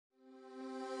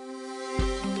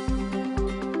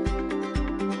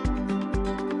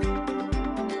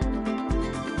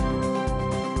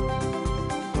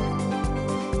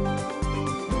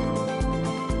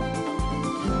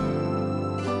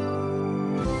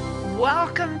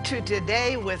Welcome to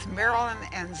Today with Marilyn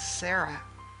and Sarah.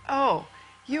 Oh,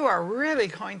 you are really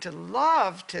going to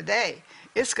love today.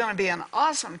 It's going to be an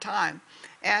awesome time.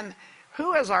 And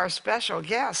who is our special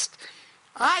guest?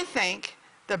 I think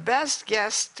the best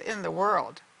guest in the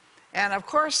world. And of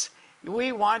course,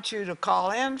 we want you to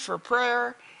call in for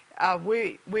prayer.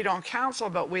 We don't counsel,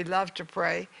 but we love to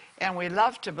pray, and we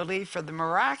love to believe for the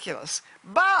miraculous.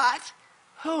 But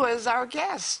who is our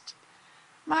guest?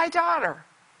 My daughter.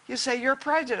 You say, you're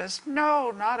prejudiced.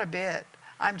 No, not a bit.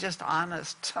 I'm just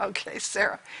honest. Okay,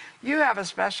 Sarah, you have a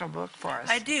special book for us.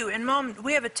 I do. And Mom,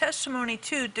 we have a testimony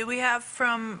too. Do we have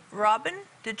from Robin?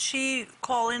 Did she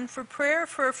call in for prayer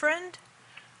for a friend?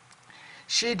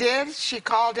 She did. She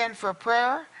called in for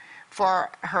prayer for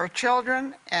her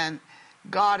children, and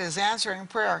God is answering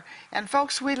prayer. And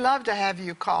folks, we love to have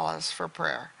you call us for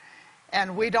prayer.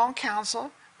 And we don't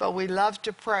counsel, but we love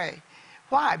to pray.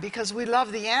 Why? Because we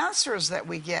love the answers that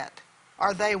we get.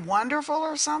 Are they wonderful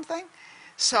or something?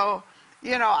 So,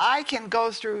 I can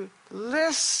go through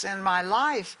lists in my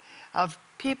life of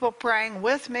people praying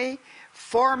with me,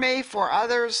 for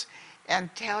others,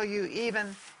 and tell you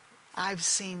even I've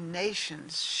seen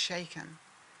nations shaken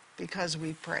because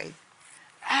we prayed.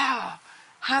 Oh,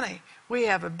 honey, we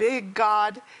have a big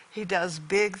God. He does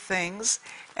big things.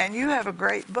 And you have a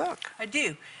great book. I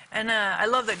do. And I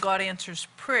love that God answers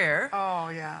prayer. Oh,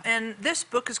 yeah. And this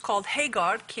book is called Hey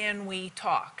God, Can We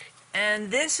Talk? And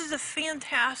this is a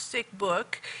fantastic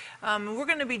book. We're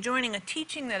going to be joining a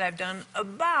teaching that I've done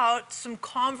about some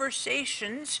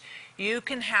conversations you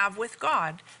can have with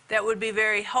God that would be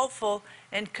very helpful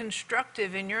and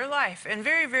constructive in your life and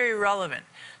very, very relevant.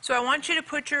 So I want you to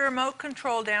put your remote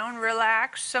control down,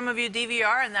 relax. Some of you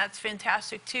DVR, and that's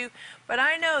fantastic too. But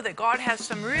I know that God has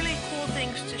some really cool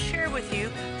things to share with you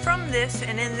from this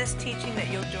and in this teaching that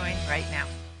you'll join right now.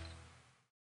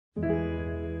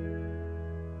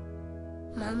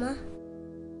 Mama,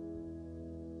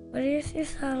 what is your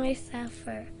song I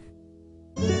suffer?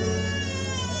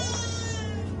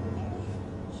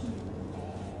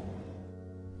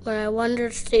 When I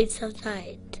wander streets of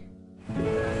night.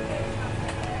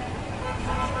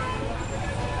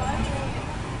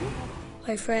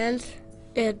 My friends,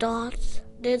 their thoughts,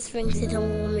 their things they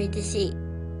don't want me to see.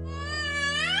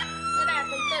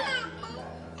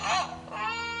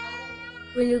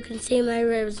 When you can see my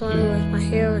ribs long as my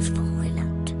hair is falling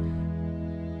out.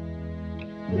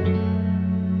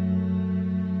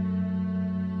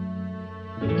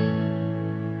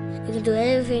 You can do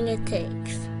everything it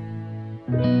takes.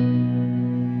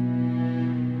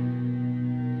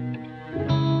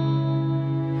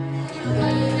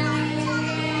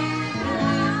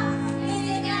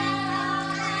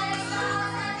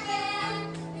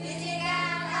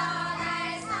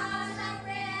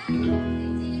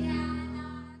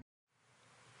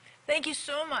 Thank you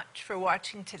so much for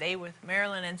watching Today with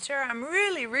Marilyn and Sarah. I'm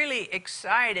really, really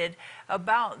excited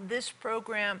about this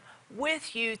program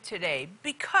with you today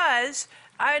because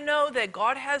I know that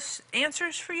God has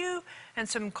answers for you and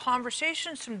some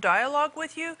conversation, some dialogue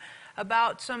with you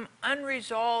about some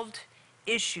unresolved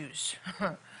issues.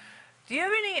 Do you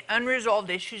have any unresolved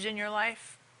issues in your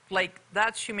life? Like,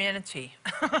 that's humanity.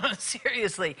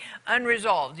 Seriously,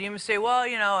 unresolved. You must say, well,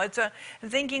 I'm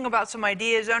thinking about some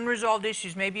ideas, unresolved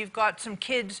issues. Maybe you've got some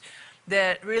kids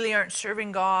that really aren't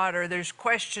serving God, or there's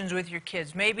questions with your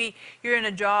kids. Maybe you're in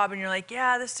a job and you're like,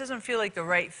 yeah, this doesn't feel like the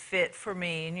right fit for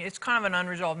me, and it's kind of an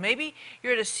unresolved. Maybe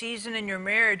you're at a season in your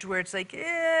marriage where it's like,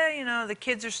 the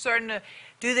kids are starting to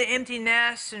do the empty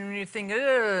nest, and you think,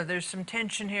 there's some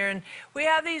tension here. And we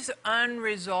have these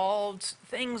unresolved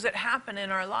things that happen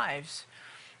in our lives.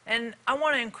 And I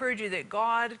want to encourage you that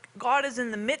God is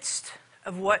in the midst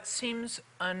of what seems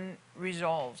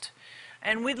unresolved.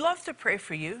 And we'd love to pray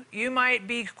for you. You might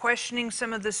be questioning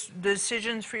some of the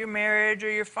decisions for your marriage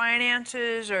or your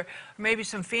finances or maybe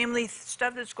some family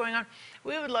stuff that's going on.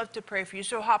 We would love to pray for you.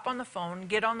 So hop on the phone,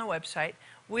 get on the website.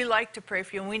 We like to pray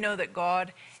for you, and we know that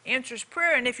God answers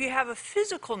prayer. And if you have a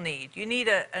physical need, you need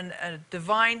a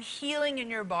divine healing in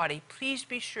your body, please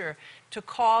be sure to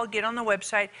call, get on the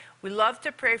website. We love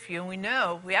to pray for you,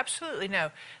 and we absolutely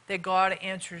know that God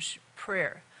answers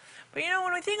prayer. But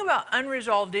when we think about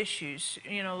unresolved issues,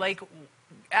 like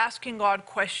asking God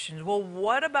questions, well,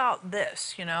 what about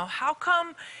this? How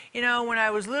come, when I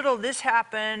was little, this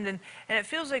happened, and it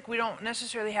feels like we don't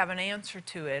necessarily have an answer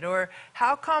to it? Or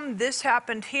how come this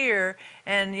happened here,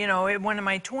 and, when in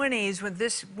my 20s, when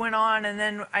this went on, and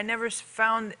then I never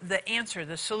found the answer,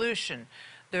 the solution,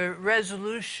 the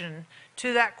resolution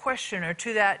to that question or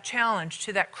to that challenge,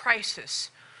 to that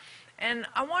crisis. And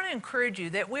I want to encourage you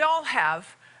that we all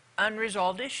have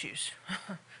unresolved issues.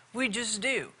 We just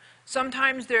do.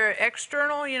 Sometimes they're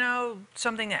external,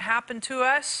 something that happened to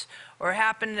us or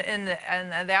happened in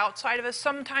the outside of us.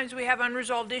 Sometimes we have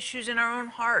unresolved issues in our own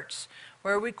hearts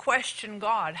where we question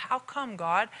God. How come,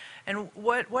 God? And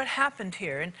what happened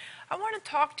here? And I want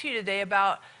to talk to you today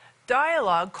about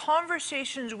dialogue,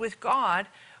 conversations with God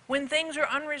when things are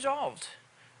unresolved.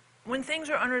 When things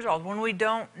are unresolved, when we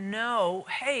don't know,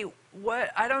 hey,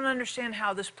 I don't understand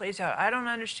how this plays out. I don't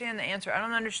understand the answer. I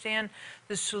don't understand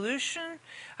the solution.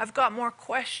 I've got more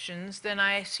questions than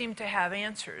I seem to have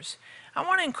answers. I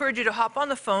want to encourage you to hop on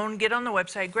the phone, get on the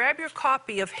website, grab your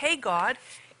copy of Hey God,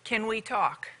 Can We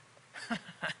Talk?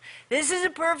 This is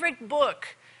a perfect book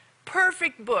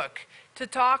to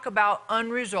talk about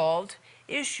unresolved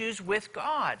issues with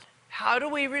God. How do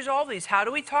we resolve these? How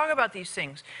do we talk about these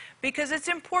things? Because it's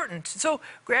important. So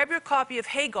grab your copy of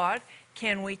Hey God,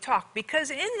 Can We Talk? Because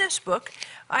in this book,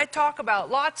 I talk about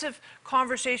lots of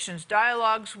conversations,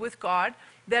 dialogues with God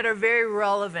that are very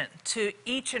relevant to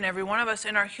each and every one of us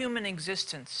in our human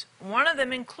existence. One of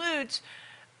them includes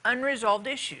unresolved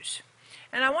issues.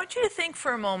 And I want you to think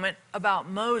for a moment about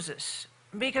Moses,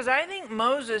 because I think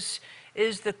Moses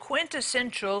is the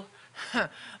quintessential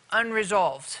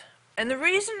unresolved. And the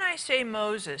reason I say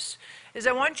Moses is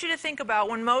I want you to think about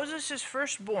when Moses is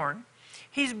first born.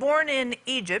 He's born in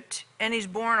Egypt, and he's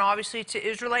born obviously to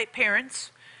Israelite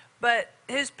parents, but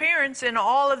his parents and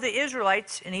all of the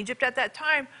Israelites in Egypt at that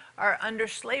time are under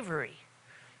slavery.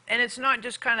 And it's not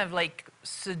just kind of like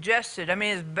suggested,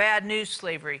 it's bad news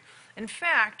slavery. In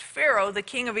fact, Pharaoh, the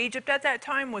king of Egypt at that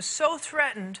time, was so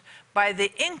threatened by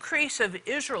the increase of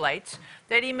Israelites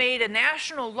that he made a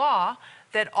national law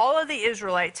that all of the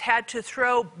Israelites had to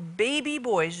throw baby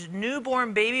boys,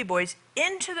 newborn baby boys,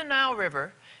 into the Nile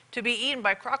River to be eaten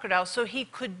by crocodiles so he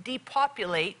could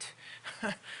depopulate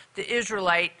the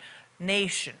Israelite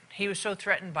nation. He was so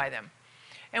threatened by them.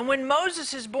 And when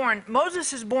Moses is born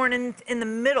in the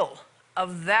middle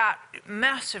of that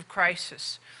massive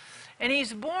crisis. And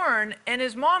he's born, and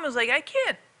his mom is like, I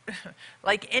can't,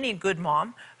 like any good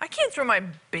mom, I can't throw my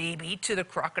baby to the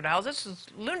crocodiles. This is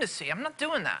lunacy. I'm not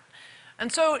doing that.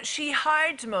 And so she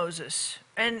hides Moses,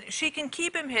 and she can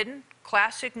keep him hidden.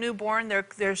 Classic newborn.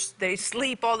 They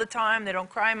sleep all the time. They don't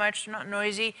cry much. They're not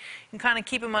noisy. You can kind of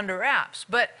keep them under wraps.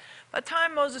 But by the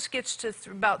time Moses gets to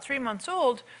about 3 months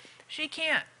old, she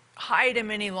can't hide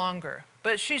him any longer.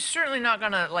 But she's certainly not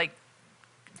going to,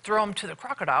 throw him to the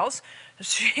crocodiles.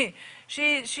 She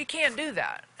can't do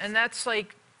that. And that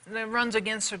runs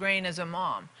against the grain as a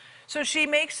mom. So she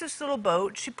makes this little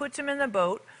boat. She puts him in the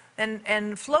boat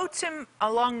and floats him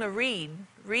along the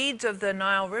reeds of the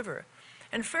Nile River.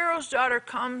 And Pharaoh's daughter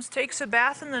comes, takes a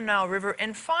bath in the Nile River,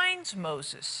 and finds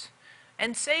Moses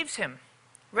and saves him,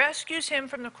 rescues him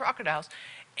from the crocodiles.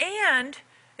 And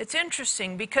it's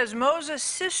interesting because Moses'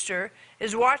 sister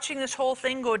is watching this whole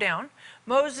thing go down.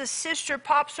 Moses' sister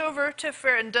pops over to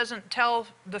Pharaoh and doesn't tell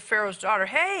the Pharaoh's daughter,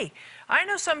 hey, I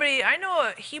know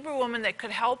a Hebrew woman that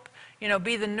could help,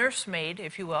 be the nursemaid,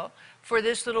 if you will, for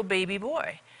this little baby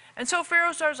boy. And so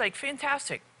Pharaoh's daughter's like,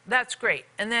 fantastic, that's great.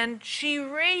 And then she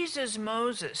raises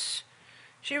Moses.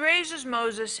 She raises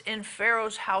Moses in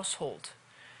Pharaoh's household.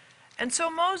 And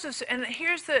so Moses, and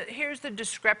here's the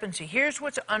discrepancy. Here's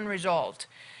what's unresolved.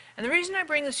 And the reason I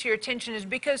bring this to your attention is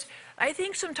because I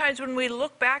think sometimes when we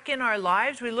look back in our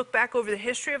lives, we look back over the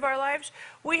history of our lives,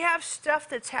 we have stuff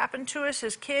that's happened to us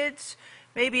as kids,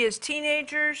 maybe as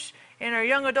teenagers, in our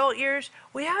young adult years.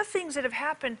 We have things that have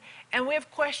happened, and we have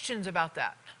questions about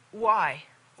that. Why?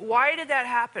 Why did that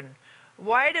happen?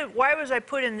 Why was I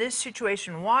put in this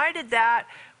situation? Why did that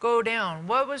go down?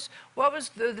 What was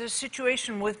the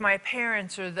situation with my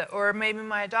parents or maybe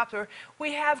my adopter?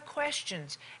 We have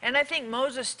questions. And I think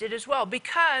Moses did as well,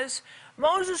 because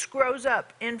Moses grows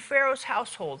up in Pharaoh's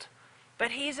household,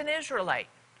 but he's an Israelite.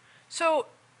 So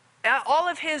all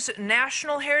of his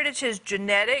national heritage, his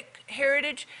genetic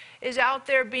heritage, is out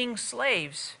there being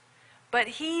slaves. But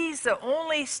he's the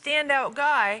only standout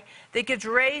guy that gets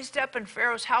raised up in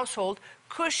Pharaoh's household,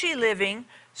 cushy living,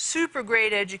 super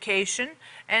great education,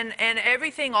 and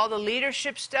everything, all the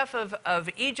leadership stuff of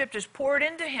Egypt is poured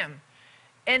into him.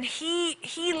 And he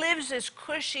lives this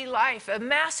cushy life, a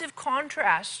massive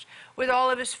contrast with all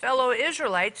of his fellow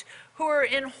Israelites who are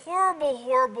in horrible,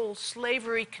 horrible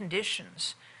slavery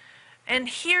conditions. And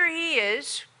here he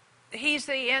is. He's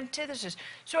the antithesis.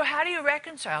 So how do you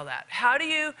reconcile that? How do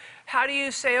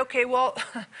you say, okay, well,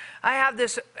 I have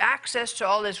this access to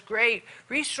all this great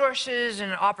resources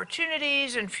and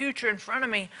opportunities and future in front of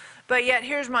me, but yet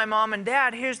here's my mom and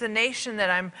dad, here's the nation that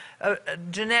I'm, a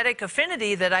genetic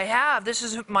affinity that I have, this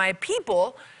is my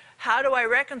people. How do I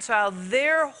reconcile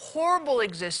their horrible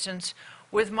existence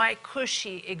with my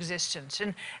cushy existence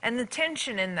and the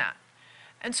tension in that.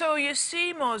 And so you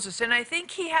see Moses, and I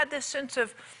think he had this sense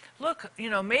of, look,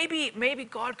 maybe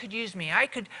God could use me.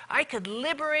 I could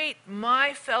liberate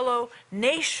my fellow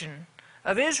nation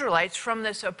of Israelites from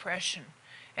this oppression.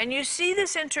 And you see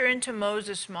this enter into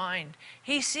Moses' mind.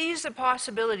 He sees the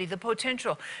possibility, the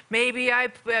potential. Maybe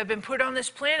I've been put on this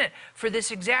planet for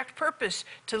this exact purpose,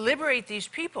 to liberate these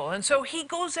people. And so he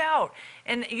goes out,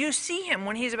 and you see him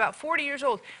when he's about 40 years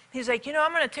old. He's like,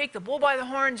 I'm going to take the bull by the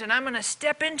horns, and I'm going to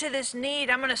step into this need.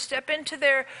 I'm going to step into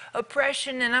their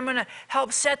oppression, and I'm going to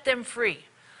help set them free.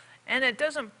 And it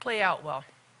doesn't play out well.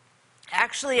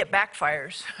 Actually, it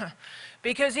backfires.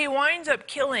 Because he winds up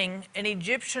killing an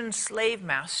Egyptian slave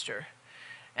master.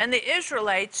 And the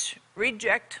Israelites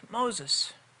reject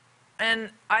Moses. And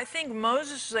I think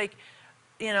Moses is like,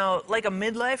 like a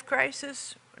midlife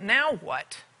crisis. Now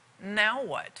what? Now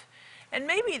what? And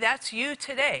maybe that's you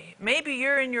today. Maybe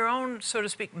you're in your own, so to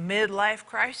speak, midlife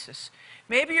crisis.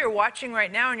 Maybe you're watching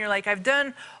right now and you're like, I've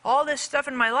done all this stuff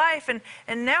in my life, and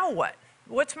now what?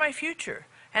 What's my future?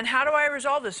 And how do I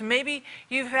resolve this? And maybe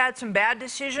you've had some bad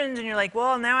decisions and you're like,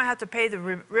 well, now I have to pay the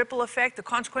ripple effect, the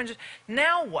consequences.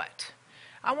 Now what?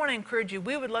 I want to encourage you.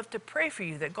 We would love to pray for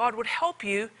you that God would help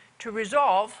you to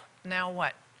resolve now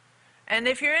what. And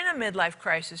if you're in a midlife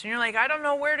crisis and you're like, I don't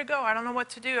know where to go, I don't know what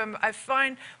to do, I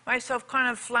find myself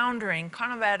kind of floundering,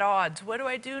 kind of at odds. What do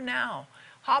I do now?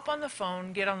 Hop on the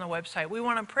phone, get on the website. We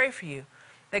want to pray for you,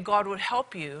 that God would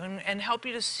help you and help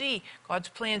you to see God's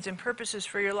plans and purposes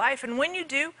for your life. And when you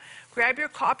do, grab your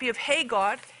copy of Hey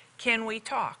God, Can We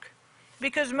Talk?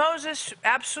 Because Moses,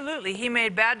 absolutely, he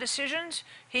made bad decisions.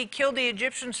 He killed the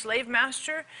Egyptian slave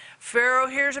master. Pharaoh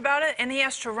hears about it, and he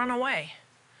has to run away.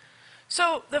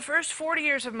 So the first 40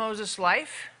 years of Moses'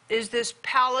 life is this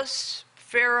palace,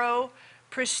 Pharaoh,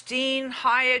 pristine,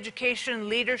 high education,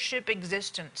 leadership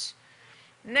existence.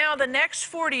 Now, the next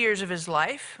 40 years of his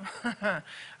life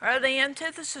are the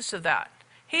antithesis of that.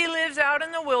 He lives out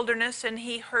in the wilderness and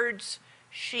he herds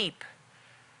sheep.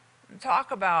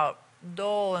 Talk about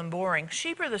dull and boring.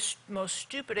 Sheep are the most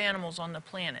stupid animals on the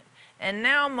planet. And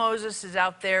now Moses is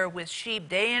out there with sheep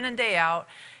day in and day out,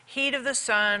 heat of the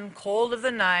sun, cold of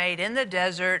the night, in the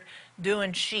desert,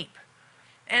 doing sheep.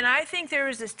 And I think there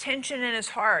was this tension in his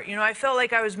heart. I felt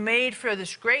like I was made for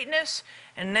this greatness,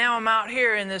 and now I'm out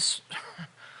here in this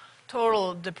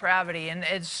total depravity. And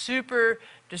it's super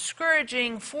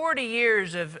discouraging. 40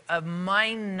 years of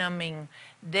mind-numbing,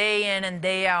 day in and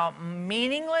day out,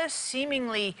 meaningless,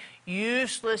 seemingly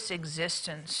useless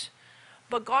existence.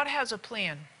 But God has a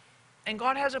plan. And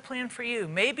God has a plan for you.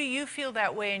 Maybe you feel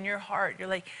that way in your heart. You're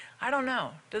like, I don't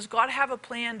know. Does God have a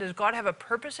plan? Does God have a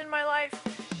purpose in my life?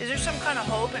 Is there some kind of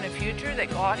hope and a future that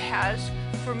God has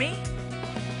for me?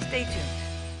 Stay tuned.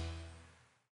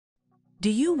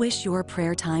 Do you wish your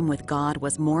prayer time with God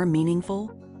was more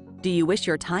meaningful? Do you wish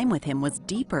your time with Him was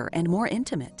deeper and more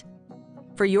intimate?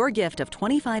 For your gift of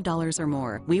 $25 or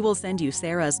more, we will send you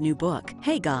Sarah's new book,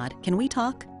 Hey God, Can We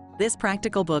Talk? This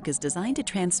practical book is designed to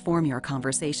transform your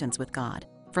conversations with God,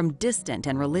 from distant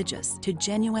and religious to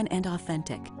genuine and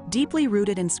authentic. Deeply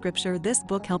rooted in Scripture, this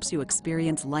book helps you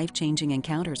experience life-changing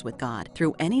encounters with God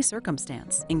through any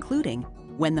circumstance, including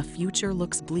when the future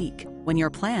looks bleak, when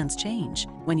your plans change,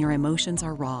 when your emotions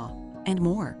are raw, and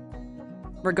more.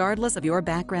 Regardless of your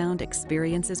background,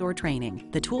 experiences, or training,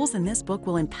 the tools in this book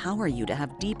will empower you to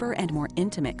have deeper and more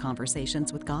intimate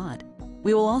conversations with God.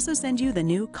 We will also send you the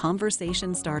new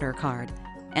Conversation Starter Card.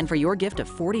 And for your gift of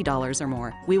 $40 or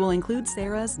more, we will include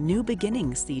Sarah's New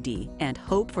Beginnings CD and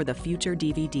Hope for the Future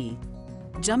DVD.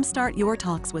 Jumpstart your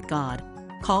talks with God.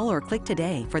 Call or click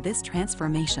today for this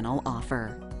transformational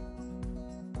offer.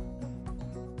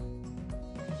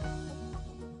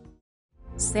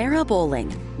 Sarah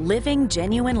Bowling, Living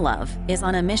Genuine Love, is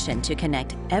on a mission to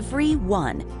connect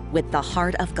everyone with the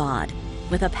heart of God.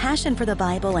 With a passion for the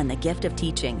Bible and the gift of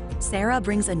teaching, Sarah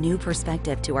brings a new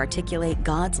perspective to articulate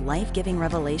God's life-giving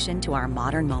revelation to our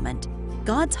modern moment.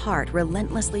 God's heart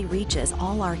relentlessly reaches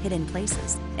all our hidden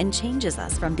places and changes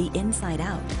us from the inside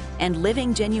out. And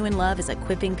Living Genuine Love is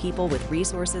equipping people with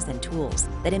resources and tools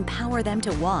that empower them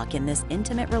to walk in this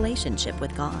intimate relationship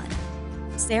with God.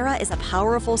 Sarah is a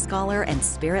powerful scholar and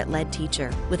spirit-led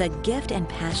teacher with a gift and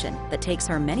passion that takes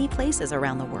her many places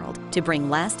around the world to bring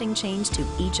lasting change to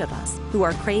each of us who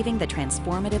are craving the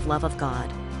transformative love of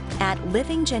God. At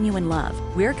Living Genuine Love,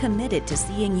 we're committed to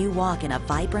seeing you walk in a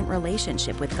vibrant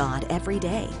relationship with God every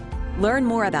day. Learn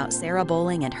more about Sarah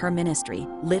Bowling and her ministry,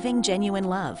 Living Genuine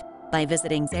Love, by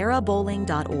visiting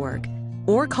sarahbowling.org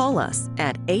or call us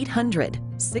at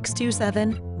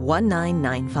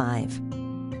 800-627-1995.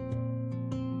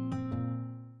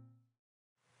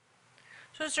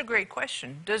 So it's a great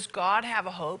question. Does God have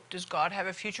a hope? Does God have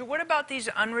a future? What about these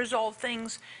unresolved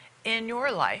things in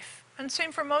your life? And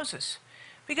same for Moses.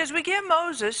 Because we give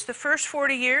Moses the first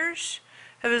 40 years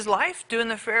of his life doing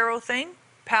the Pharaoh thing,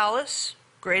 palace,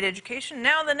 great education.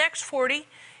 Now the next 40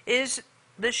 is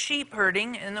the sheep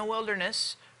herding in the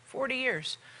wilderness, 40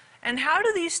 years. And how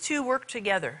do these two work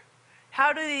together?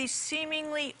 How do these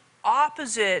seemingly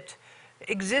opposite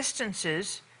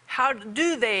existences, how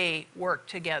do they work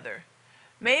together?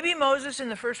 Maybe Moses in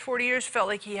the first 40 years felt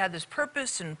like he had this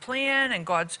purpose and plan and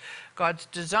God's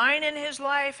design in his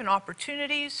life and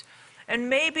opportunities. And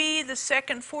maybe the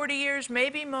second 40 years,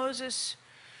 maybe Moses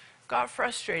got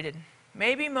frustrated.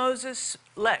 Maybe Moses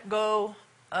let go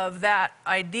of that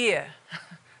idea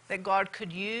that God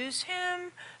could use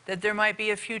him, that there might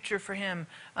be a future for him,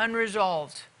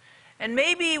 unresolved. And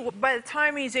maybe by the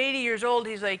time he's 80 years old,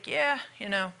 he's like, yeah,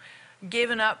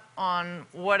 given up on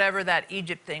whatever that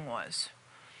Egypt thing was.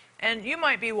 And you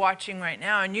might be watching right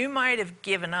now, and you might have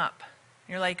given up.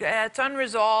 You're like, it's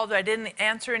unresolved. I didn't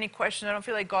answer any questions. I don't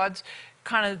feel like God's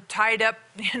kind of tied up,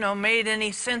 made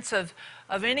any sense of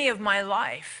any of my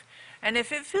life. And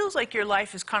if it feels like your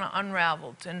life is kind of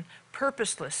unraveled and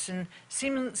purposeless and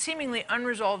seemingly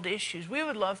unresolved issues, we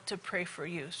would love to pray for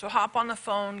you. So hop on the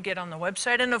phone, get on the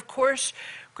website, and of course,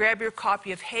 grab your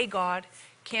copy of Hey God,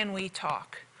 Can We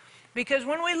Talk? Because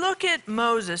when we look at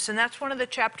Moses, and that's one of the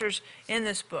chapters in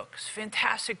this book, it's a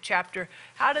fantastic chapter,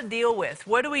 how to deal with,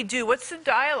 what do we do? What's the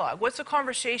dialogue? What's the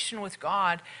conversation with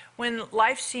God when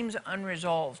life seems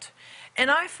unresolved?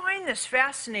 And I find this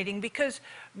fascinating because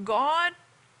God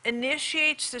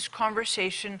initiates this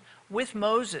conversation with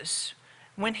Moses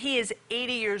when he is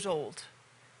 80 years old.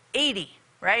 80,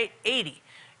 right? 80.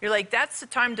 You're like, that's the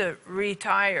time to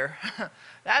retire.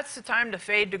 That's the time to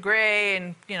fade to gray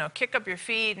and, kick up your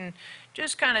feet and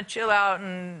just kind of chill out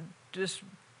and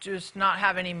just not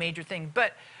have any major thing.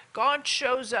 But God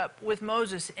shows up with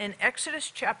Moses in Exodus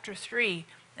chapter 3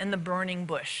 in the burning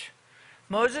bush.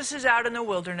 Moses is out in the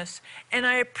wilderness, and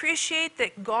I appreciate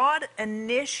that God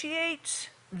initiates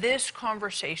this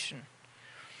conversation.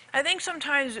 I think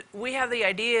sometimes we have the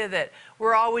idea that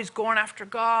we're always going after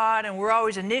God and we're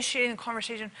always initiating the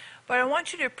conversation, but I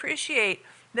want you to appreciate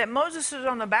that Moses is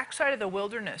on the backside of the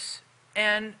wilderness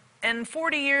and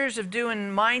 40 years of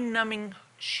doing mind-numbing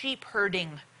sheep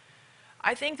herding.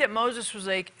 I think that Moses was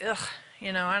like, I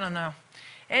don't know.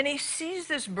 And he sees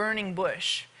this burning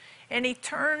bush and he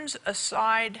turns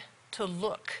aside to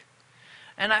look.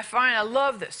 And I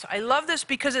love this. I love this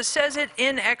because it says it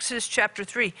in Exodus chapter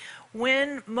 3.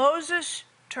 When Moses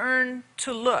turned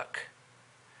to look,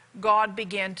 God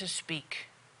began to speak.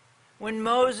 When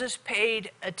Moses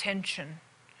paid attention.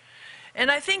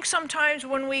 And I think sometimes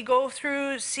when we go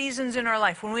through seasons in our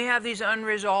life, when we have these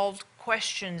unresolved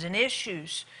questions and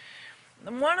issues,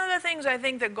 one of the things I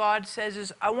think that God says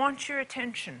is, I want your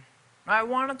attention. I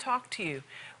want to talk to you.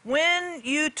 When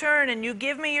you turn and you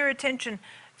give me your attention,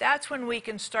 that's when we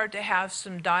can start to have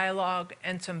some dialogue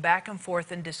and some back and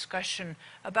forth and discussion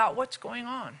about what's going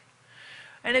on.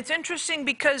 And it's interesting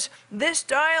because this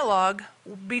dialogue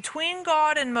between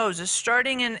God and Moses,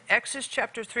 starting in Exodus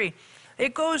chapter 3,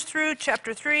 it goes through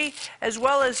chapter 3 as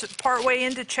well as partway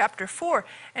into chapter 4.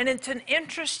 And it's an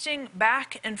interesting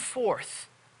back and forth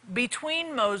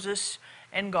between Moses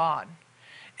and God.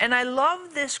 And I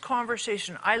love this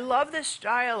conversation. I love this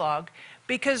dialogue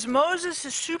because Moses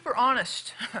is super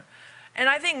honest. And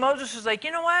I think Moses is like,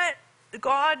 you know what?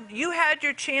 God, you had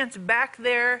your chance back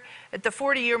there at the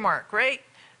 40-year mark, right?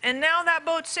 And now that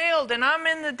boat sailed, and I'm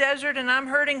in the desert, and I'm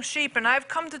herding sheep, and I've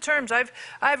come to terms.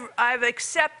 I've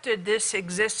accepted this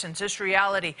existence, this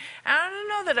reality. And I don't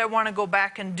know that I want to go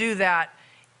back and do that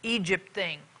Egypt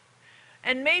thing.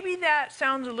 And maybe that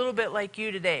sounds a little bit like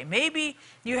you today. Maybe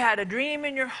you had a dream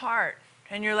in your heart,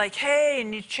 and you're like, hey,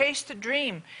 and you chased the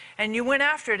dream, and you went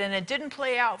after it, and it didn't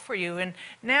play out for you. And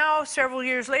now, several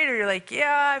years later, you're like,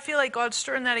 yeah, I feel like God's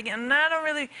stirring that again. And I don't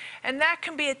really, and that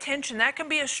can be a tension. That can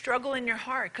be a struggle in your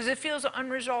heart, because it feels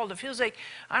unresolved. It feels like,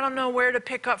 I don't know where to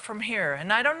pick up from here.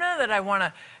 And I don't know that I want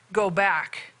to go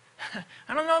back.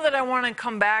 I don't know that I want to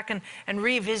come back and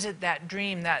revisit that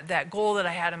dream, that goal that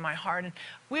I had in my heart. And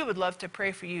we would love to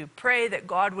pray for you. Pray that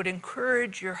God would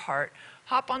encourage your heart.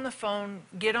 Hop on the phone,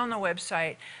 get on the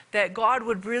website, that God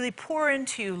would really pour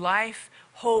into you life,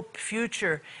 hope,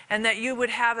 future, and that you would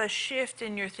have a shift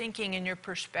in your thinking and your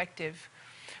perspective.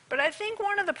 But I think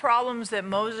one of the problems that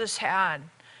Moses had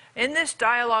in this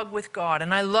dialogue with God,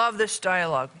 and I love this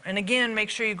dialogue, and again, make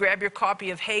sure you grab your copy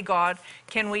of Hey God,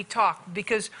 Can We Talk?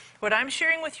 Because what I'm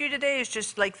sharing with you today is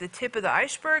just like the tip of the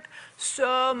iceberg,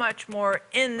 so much more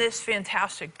in this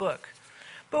fantastic book.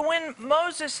 But when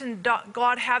Moses and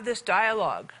God have this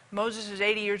dialogue, Moses is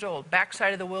 80 years old,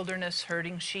 backside of the wilderness,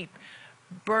 herding sheep,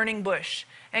 burning bush.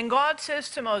 And God says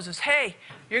to Moses, hey,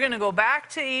 you're going to go back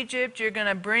to Egypt. You're going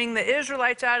to bring the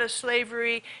Israelites out of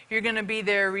slavery. You're going to be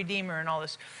their redeemer and all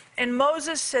this. And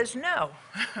Moses says, no,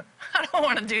 I don't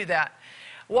want to do that.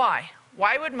 Why?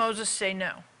 Why would Moses say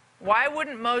no? Why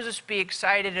wouldn't Moses be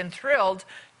excited and thrilled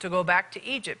to go back to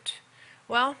Egypt?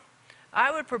 Well, I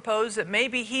would propose that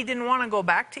maybe he didn't want to go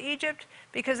back to Egypt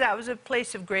because that was a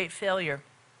place of great failure.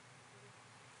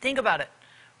 Think about it.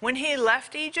 When he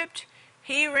left Egypt,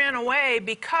 he ran away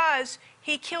because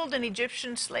he killed an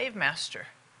Egyptian slave master.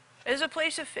 It is a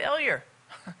place of failure.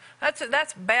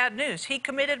 That's bad news. He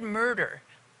committed murder.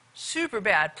 Super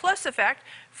bad. Plus the fact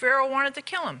Pharaoh wanted to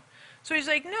kill him. So he's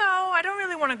like, no, I don't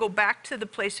really want to go back to the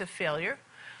place of failure.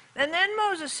 And then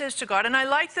Moses says to God, and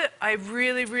I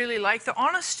really, really like the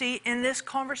honesty in this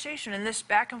conversation, in this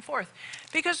back and forth.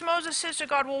 Because Moses says to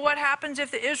God, well, what happens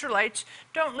if the Israelites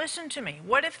don't listen to me?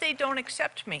 What if they don't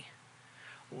accept me?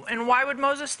 And why would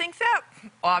Moses think that?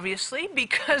 Obviously,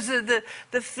 because of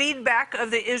the feedback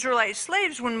of the Israelite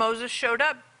slaves when Moses showed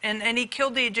up and he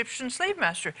killed the Egyptian slave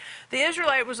master. The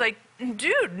Israelite was like,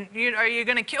 dude, are you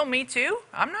going to kill me too?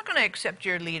 I'm not going to accept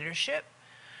your leadership.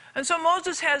 And so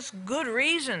Moses has good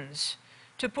reasons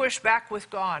to push back with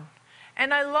God.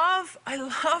 And I love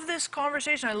this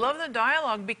conversation. I love the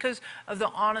dialogue because of the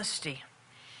honesty.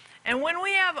 And when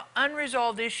we have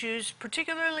unresolved issues,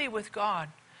 particularly with God,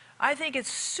 I think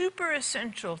it's super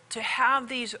essential to have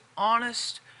these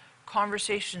honest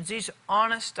conversations, these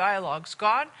honest dialogues.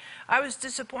 God, I was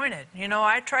disappointed.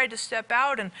 I tried to step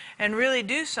out and really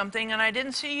do something, and I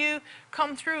didn't see you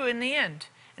come through in the end.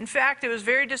 In fact, it was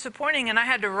very disappointing, and I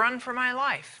had to run for my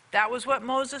life. That was what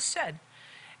Moses said.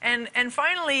 And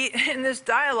finally, in this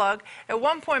dialogue, at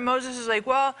one point Moses is like,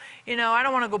 well, I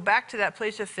don't want to go back to that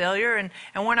place of failure.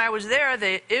 And when I was there,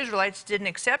 the Israelites didn't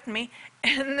accept me.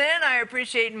 And then I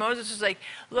appreciate Moses is like,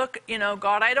 look,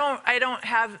 God, I don't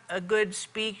have a good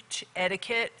speech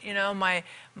etiquette.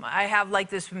 I have like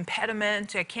this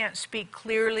impediment. I can't speak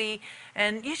clearly.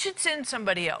 And you should send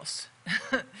somebody else.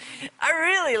 I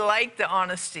really like the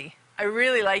honesty. I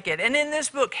really like it. And in this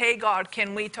book, Hey God,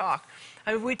 Can We Talk?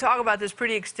 We talk about this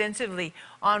pretty extensively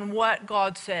on what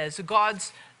God says,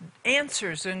 God's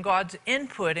answers and God's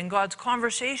input and God's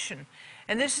conversation.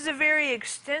 And this is a very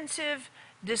extensive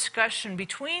discussion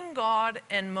between God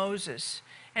and Moses.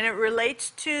 And it relates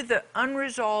to the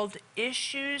unresolved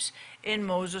issues in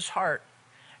Moses' heart.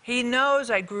 He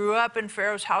knows I grew up in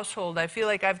Pharaoh's household. I feel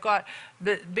like I've got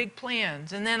the big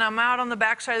plans. And then I'm out on the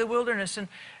backside of the wilderness and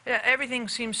everything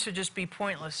seems to just be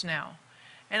pointless now.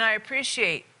 And I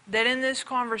appreciate that in this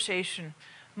conversation,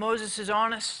 Moses is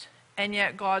honest, and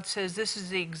yet God says this is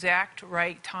the exact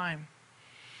right time.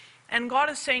 And God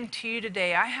is saying to you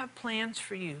today, I have plans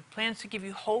for you, plans to give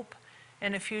you hope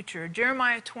and a future.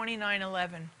 Jeremiah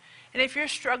 29:11. And if you're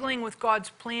struggling with God's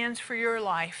plans for your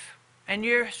life, and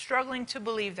you're struggling to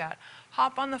believe that,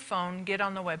 hop on the phone, get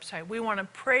on the website. We want to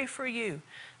pray for you,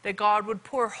 that God would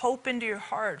pour hope into your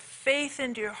heart, faith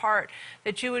into your heart,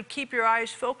 that you would keep your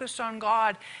eyes focused on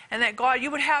God, and that God, you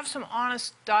would have some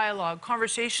honest dialogue,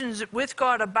 conversations with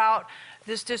God about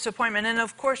this disappointment. And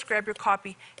of course, grab your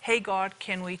copy, Hey God,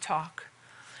 Can We Talk?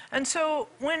 And so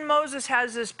when Moses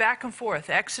has this back and forth,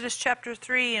 Exodus chapter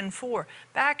 3 and 4,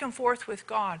 back and forth with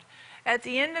God, at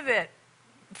the end of it,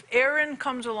 Aaron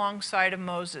comes alongside of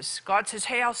Moses. God says,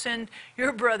 hey, I'll send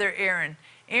your brother Aaron.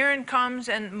 Aaron comes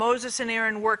and Moses and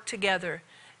Aaron work together.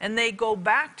 And they go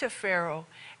back to Pharaoh.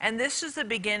 And this is the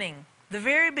beginning, the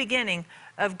very beginning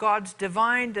of God's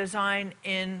divine design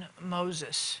in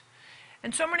Moses.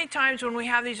 And so many times when we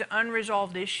have these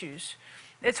unresolved issues,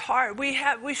 it's hard.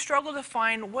 We struggle to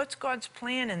find what's God's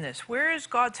plan in this. Where is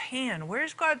God's hand? Where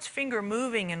is God's finger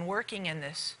moving and working in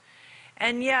this?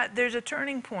 And yet there's a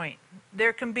turning point.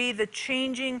 There can be the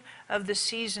changing of the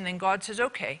season, and God says,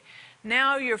 okay,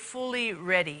 now you're fully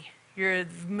ready. You're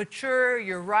mature,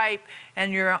 you're ripe,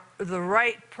 and you're the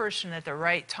right person at the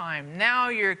right time. Now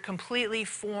you're completely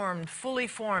formed, fully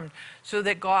formed, so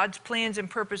that God's plans and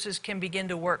purposes can begin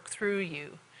to work through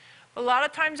you. But a lot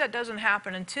of times that doesn't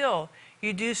happen until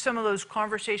you do some of those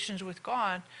conversations with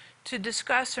God to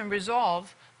discuss and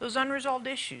resolve those unresolved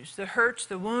issues, the hurts,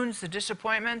 the wounds, the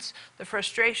disappointments, the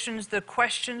frustrations, the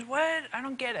questions. What? I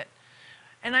don't get it.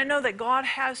 And I know that God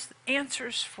has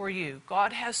answers for you.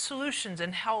 God has solutions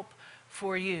and help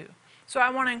for you. So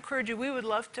I want to encourage you, we would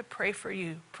love to pray for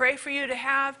you. Pray for you to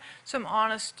have some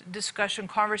honest discussion,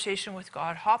 conversation with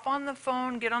God. Hop on the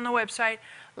phone, get on the website.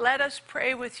 Let us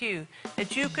pray with you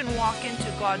that you can walk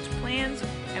into God's plans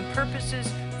and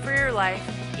purposes for your life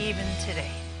even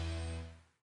today.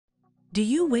 Do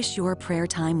you wish your prayer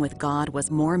time with God was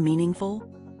more meaningful?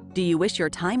 Do you wish your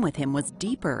time with Him was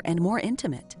deeper and more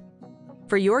intimate?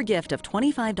 For your gift of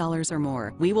 $25 or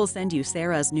more, we will send you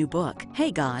Sarah's new book,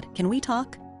 Hey God, Can We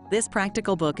Talk? This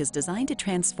practical book is designed to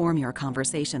transform your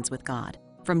conversations with God.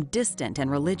 From distant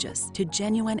and religious to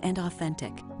genuine and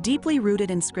authentic. Deeply rooted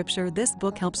in Scripture, this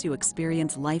book helps you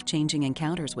experience life-changing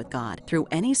encounters with God through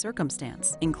any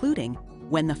circumstance, including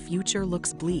when the future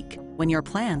looks bleak, when your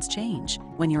plans change,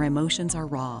 when your emotions are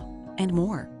raw, and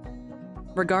more.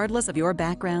 Regardless of your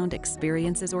background,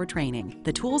 experiences, or training,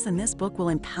 the tools in this book will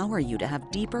empower you to have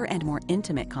deeper and more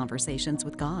intimate conversations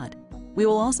with God. We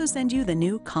will also send you the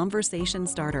new Conversation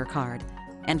Starter Card.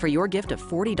 And for your gift of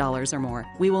 $40 or more,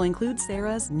 we will include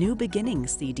Sarah's New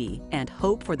Beginnings CD and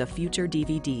Hope for the Future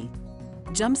DVD.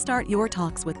 Jumpstart your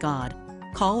talks with God.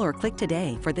 Call or click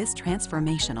today for this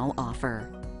transformational offer.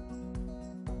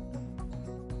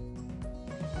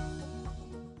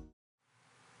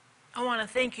 I want to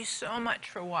thank you so much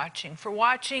for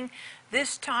watching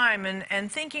this time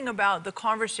and thinking about the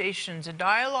conversations and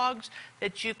dialogues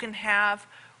that you can have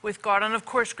with God. And of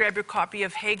course, grab your copy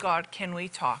of Hey God, Can We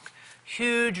Talk?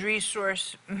 Huge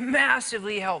resource,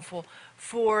 massively helpful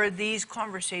for these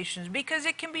conversations because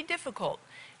it can be difficult.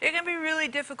 It can be really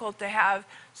difficult to have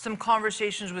some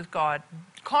conversations with God.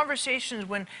 Conversations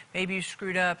when maybe you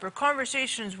screwed up, or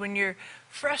conversations when you're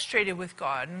frustrated with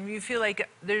God and you feel like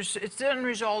it's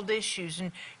unresolved issues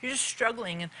and you're just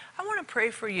struggling. And I want to pray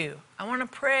for you. I want to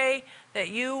pray that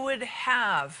you would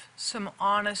have some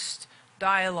honest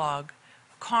dialogue,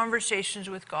 conversations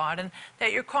with God, and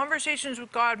that your conversations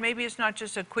with God, maybe it's not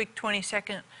just a quick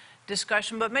 20-second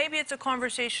discussion, but maybe it's a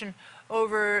conversation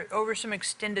over some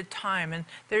extended time, and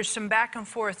there's some back and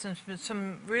forth and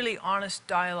some really honest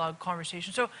dialogue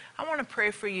conversation. So I want to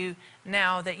pray for you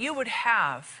now that you would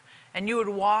have and you would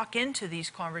walk into these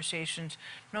conversations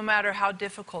no matter how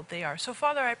difficult they are. So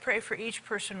Father, I pray for each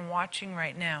person watching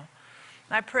right now.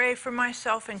 I pray for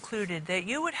myself included that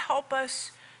you would help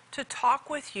us to talk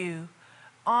with you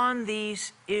on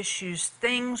these issues,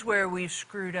 things where we've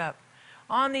screwed up,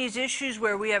 on these issues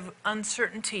where we have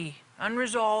uncertainty,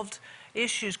 unresolved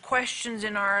issues, questions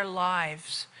in our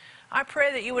lives. I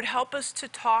pray that you would help us to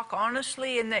talk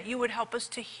honestly and that you would help us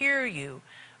to hear you.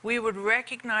 We would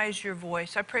recognize your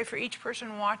voice. I pray for each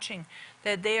person watching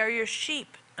that they are your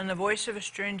sheep and the voice of a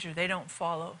stranger they don't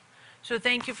follow. So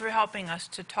thank you for helping us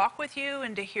to talk with you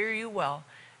and to hear you well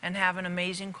and have an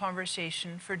amazing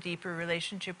conversation for deeper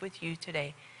relationship with you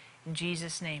today. In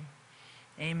Jesus' name,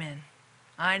 amen.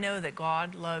 I know that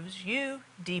God loves you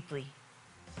deeply.